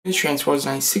It's Transformers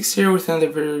 96 here with another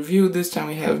video review. This time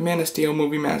we have Man of Steel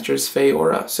Movie Masters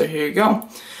Faora. So here you go.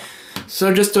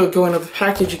 So just to go into the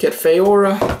package, you get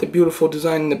Faora, the beautiful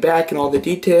design in the back and all the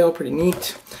detail, pretty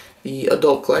neat. The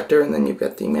adult collector, and then you've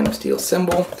got the Man of Steel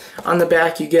symbol. On the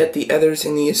back you get the others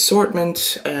in the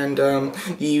assortment, and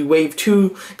the Wave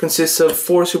 2 consists of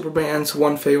 4 Supermans,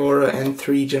 1 Faora, and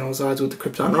 3 General Zods with the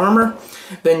Krypton armor.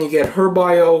 Then you get her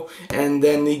bio, and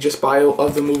then the just bio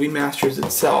of the Movie Masters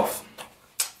itself.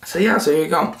 So yeah, so here you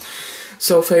go.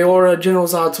 So Faora, General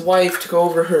Zod's wife, to go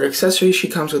over her accessories, she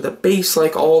comes with a base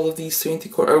like all of these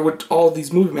with all of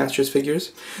these Movie Masters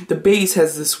figures. The base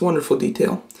has this wonderful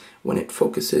detail. When it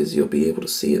focuses, you'll be able to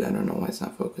see it. I don't know why it's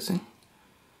not focusing.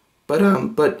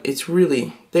 But it's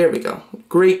really, there we go.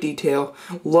 Great detail.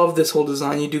 Love this whole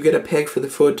design. You do get a peg for the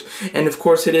foot. And of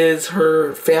course it is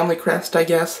her family crest, I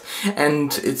guess.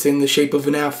 And it's in the shape of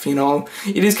an F, you know.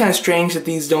 It is kind of strange that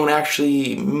these don't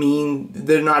actually mean,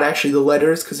 they're not actually the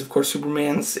letters, because of course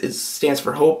Superman's stands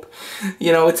for hope.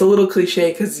 You know, it's a little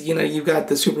cliche because, you know, you've got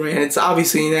the Superman, it's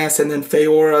obviously an S, and then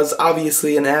Faora's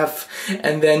obviously an F,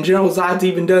 and then General Zod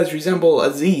even does resemble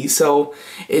a Z, so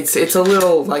it's a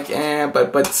little like,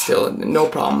 but still, no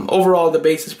problem. Overall, the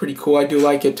base is pretty cool. I do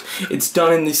like it. It's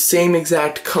done in the same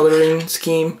exact coloring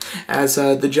scheme as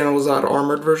the General Zod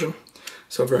armored version.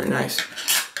 So very nice.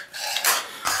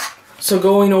 So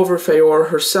going over Faora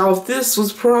herself, this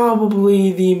was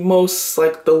probably the most,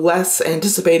 like, the less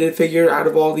anticipated figure out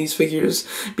of all these figures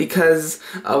because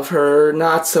of her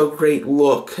not so great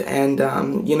look.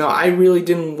 And, you know, I really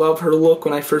didn't love her look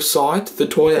when I first saw it, the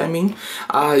toy, I mean.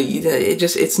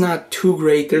 It's not too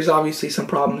great. There's obviously some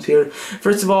problems here.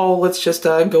 First of all, let's just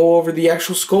go over the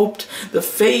actual sculpt. The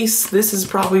face, this is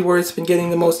probably where it's been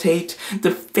getting the most hate.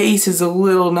 The face is a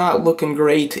little not looking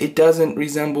great. It doesn't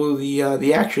resemble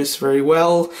the actress very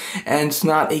well, and it's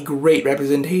not a great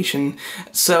representation.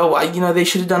 So you know, they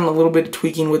should have done a little bit of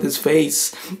tweaking with his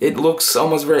face. It looks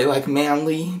almost very like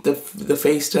manly, the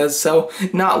face does. So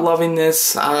not loving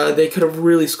this. They could have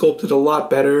really sculpted a lot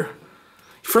better.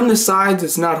 From the sides,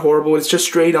 it's not horrible. It's just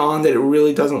straight on that it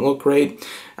really doesn't look great.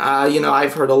 You know,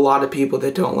 I've heard a lot of people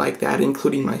that don't like that,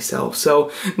 including myself.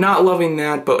 So, not loving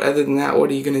that, but other than that, what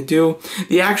are you going to do?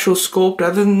 The actual sculpt,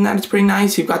 other than that, it's pretty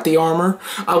nice. You've got the armor.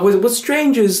 What's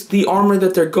strange is the armor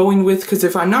that they're going with, because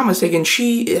if I'm not mistaken,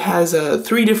 she has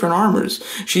 3 different armors.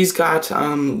 She's got,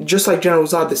 just like General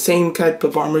Zod, the same type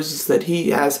of armors that he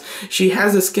has. She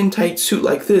has a skin-tight suit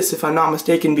like this, if I'm not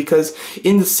mistaken, because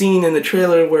in the scene in the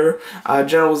trailer where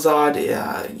General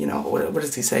Zod, you know, what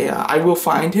does he say? I will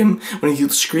find him, when he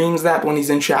screams that when he's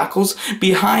in shackles.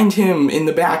 Behind him in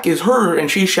the back is her, and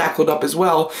she's shackled up as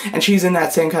well, and she's in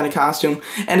that same kind of costume.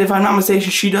 And if I'm not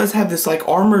mistaken, she does have this like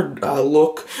armored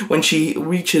look when she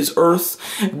reaches Earth.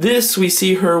 This, we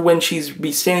see her when she's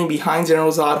standing behind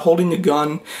General Zod holding the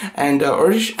gun, and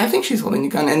I think she's holding the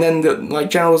gun, and then like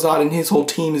General Zod and his whole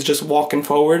team is just walking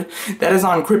forward. That is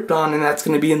on Krypton, and that's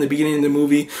going to be in the beginning of the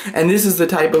movie. And this is the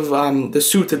type of the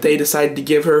suit that they decided to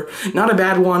give her. Not a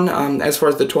bad one, as far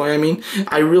as the toy, I mean.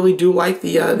 I really do like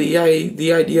the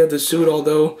idea of the suit,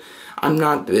 although I'm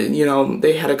not, you know,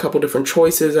 they had a couple different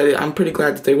choices. I'm pretty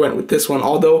glad that they went with this one,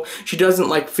 although she doesn't,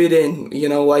 like, fit in, you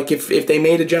know, like, if they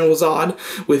made a General Zod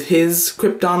with his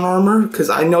Krypton armor, because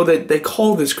I know that they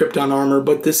call this Krypton armor,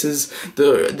 but this is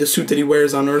the suit that he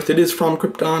wears on Earth. It is from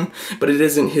Krypton, but it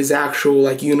isn't his actual,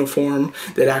 like, uniform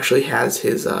that actually has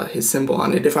his symbol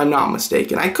on it, if I'm not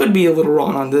mistaken. I could be a little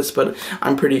wrong on this, but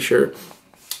I'm pretty sure.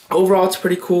 Overall, it's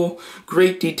pretty cool.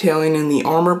 Great detailing in the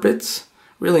armor bits.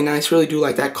 Really nice. Really do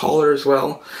like that collar as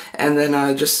well. And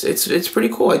then just, it's pretty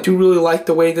cool. I do really like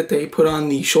the way that they put on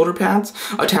the shoulder pads,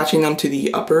 attaching them to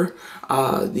the upper,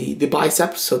 the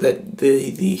biceps, so that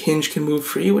the hinge can move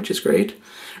free, which is great.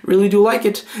 Really do like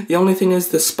it. The only thing is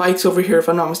the spikes over here, if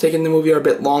I'm not mistaken, in the movie are a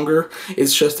bit longer.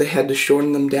 It's just they had to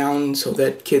shorten them down so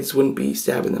that kids wouldn't be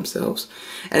stabbing themselves.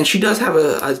 And she does have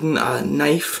a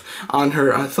knife on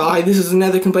her thigh. This is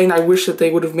another complaint. I wish that they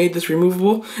would have made this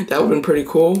removable. That would have been pretty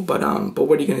cool, but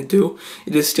what are you going to do?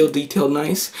 It is still detailed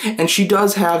nice. And she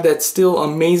does have that still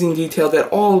amazing detail that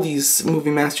all these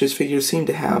Movie Masters figures seem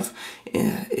to have,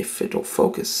 if it'll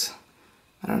focus.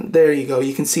 There you go.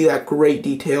 You can see that great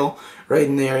detail right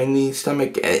in there in the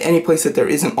stomach. Any place that there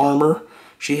isn't armor,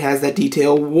 she has that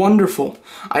detail. Wonderful.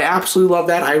 I absolutely love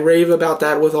that. I rave about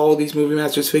that with all these Movie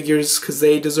Masters figures because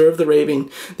they deserve the raving.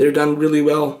 They're done really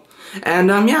well. And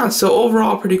yeah, so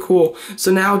overall pretty cool.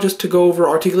 So now just to go over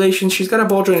articulation, she's got a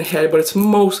ball jointed head, but it's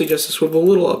mostly just a swivel, a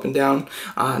little up and down.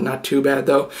 Not too bad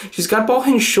though. She's got ball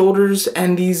hinged shoulders,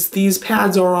 and these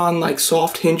pads are on like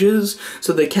soft hinges,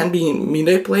 so they can be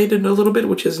manipulated a little bit,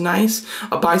 which is nice.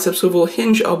 A bicep swivel,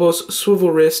 hinge elbows,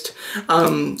 swivel wrist,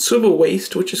 swivel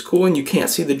waist, which is cool, and you can't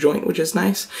see the joint, which is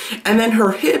nice. And then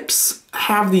her hips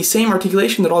have the same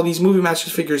articulation that all these Movie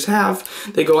Masters figures have.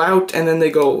 They go out and then they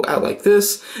go out like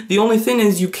this. The only thing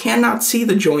is you cannot see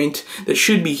the joint that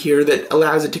should be here that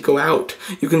allows it to go out.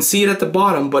 You can see it at the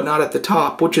bottom but not at the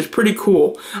top, which is pretty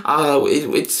cool.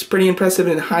 It's pretty impressive,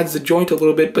 and it hides the joint a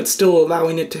little bit but still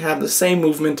allowing it to have the same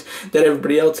movement that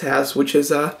everybody else has, which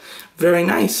is very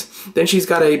nice. Then she's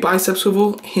got a bicep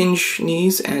swivel, hinge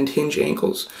knees, and hinge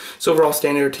ankles. So overall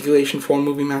standard articulation for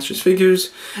Movie Masters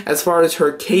figures. As far as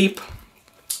her cape,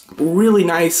 really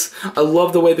nice. I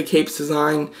love the way the cape's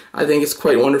designed. I think it's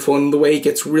quite wonderful, and the way it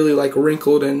gets really like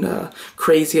wrinkled and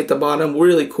crazy at the bottom,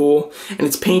 really cool. And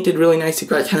it's painted really nice. You've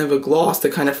got kind of a gloss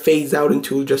that kind of fades out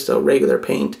into just a regular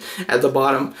paint at the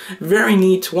bottom. Very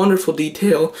neat, wonderful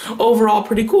detail. Overall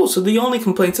pretty cool. So the only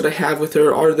complaints that I have with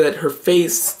her are that her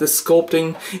face, the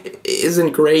sculpting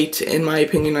isn't great in my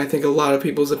opinion. I think a lot of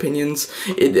people's opinions.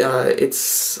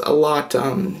 It's a lot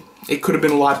it could have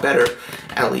been a lot better,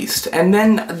 at least. And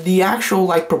then the actual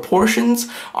like proportions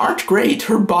aren't great.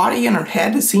 Her body and her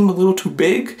head seem a little too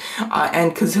big,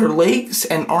 and because her legs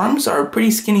and arms are pretty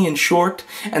skinny and short,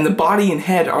 and the body and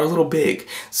head are a little big.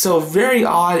 So very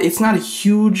odd. It's not a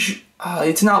huge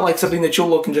it's not like something that you'll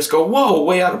look and just go, whoa,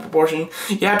 way out of proportion.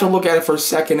 You have to look at it for a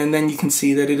second and then you can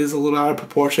see that it is a little out of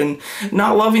proportion.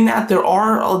 Not loving that. There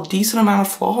are a decent amount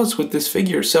of flaws with this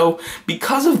figure. So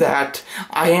because of that,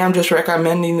 I am just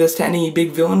recommending this to any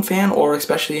big villain fan, or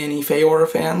especially any Faora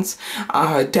fans.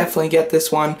 Definitely get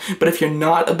this one. But if you're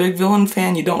not a big villain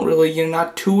fan, you're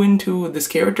not too into this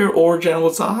character or General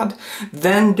Zod,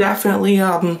 then definitely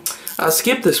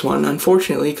skip this one,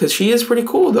 unfortunately, because she is pretty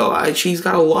cool though. She's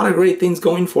got a lot of great things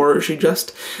going for her. She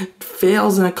just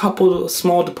fails in a couple of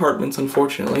small departments,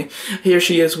 unfortunately. Here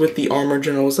she is with the armored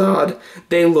General Zod.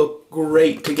 They look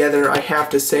great together, I have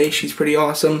to say. She's pretty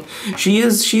awesome.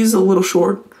 She's a little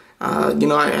short.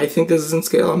 I think this is in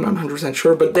scale, I'm not 100%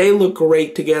 sure, but they look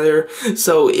great together.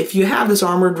 So if you have this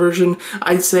armored version,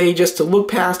 I'd say just to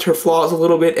look past her flaws a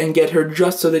little bit and get her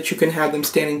just so that you can have them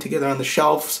standing together on the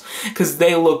shelves, because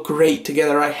they look great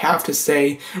together, I have to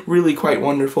say. Really quite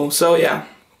wonderful. So yeah.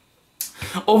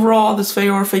 Overall, this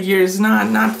Faora figure is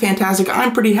not fantastic.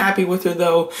 I'm pretty happy with her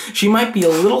though. She might be a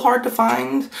little hard to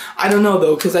find. I don't know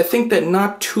though, because I think that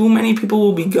not too many people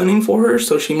will be gunning for her,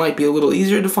 so she might be a little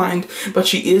easier to find. But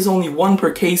she is only one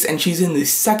per case, and she's in the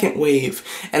second wave,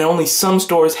 and only some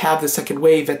stores have the second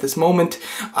wave at this moment.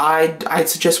 I'd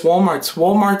suggest Walmart's.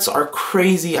 Walmart's are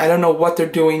crazy. I don't know what they're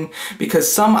doing,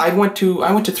 because I went to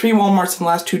 3 Walmarts in the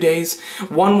last 2 days.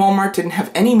 One Walmart didn't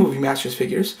have any Movie Masters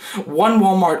figures. One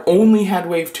Walmart only had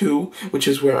Wave 2, which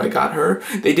is where I got her.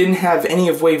 They didn't have any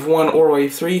of Wave 1 or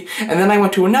Wave 3. And then I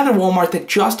went to another Walmart that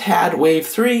just had Wave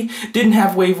 3, didn't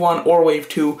have Wave 1 or Wave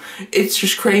 2. It's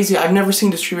just crazy. I've never seen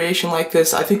distribution like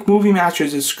this. I think Movie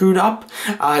Masters is screwed up.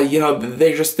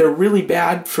 They're really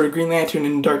bad for Green Lantern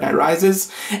and Dark Knight Rises.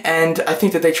 And I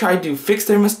think that they tried to fix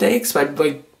their mistakes by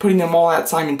putting them all out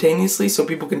simultaneously so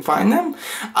people can find them.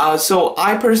 So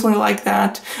I personally like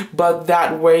that, but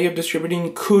that way of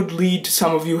distributing could lead to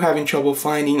some of you having trouble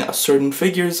finding certain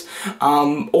figures,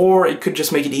 or it could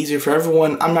just make it easier for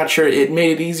everyone. I'm not sure. It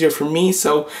made it easier for me,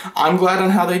 so I'm glad on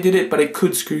how they did it, but it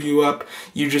could screw you up.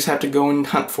 You just have to go and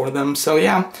hunt for them. So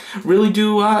yeah, really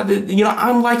do,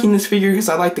 I'm liking this figure because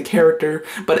I like the character,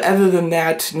 but other than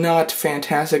that, not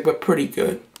fantastic, but pretty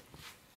good.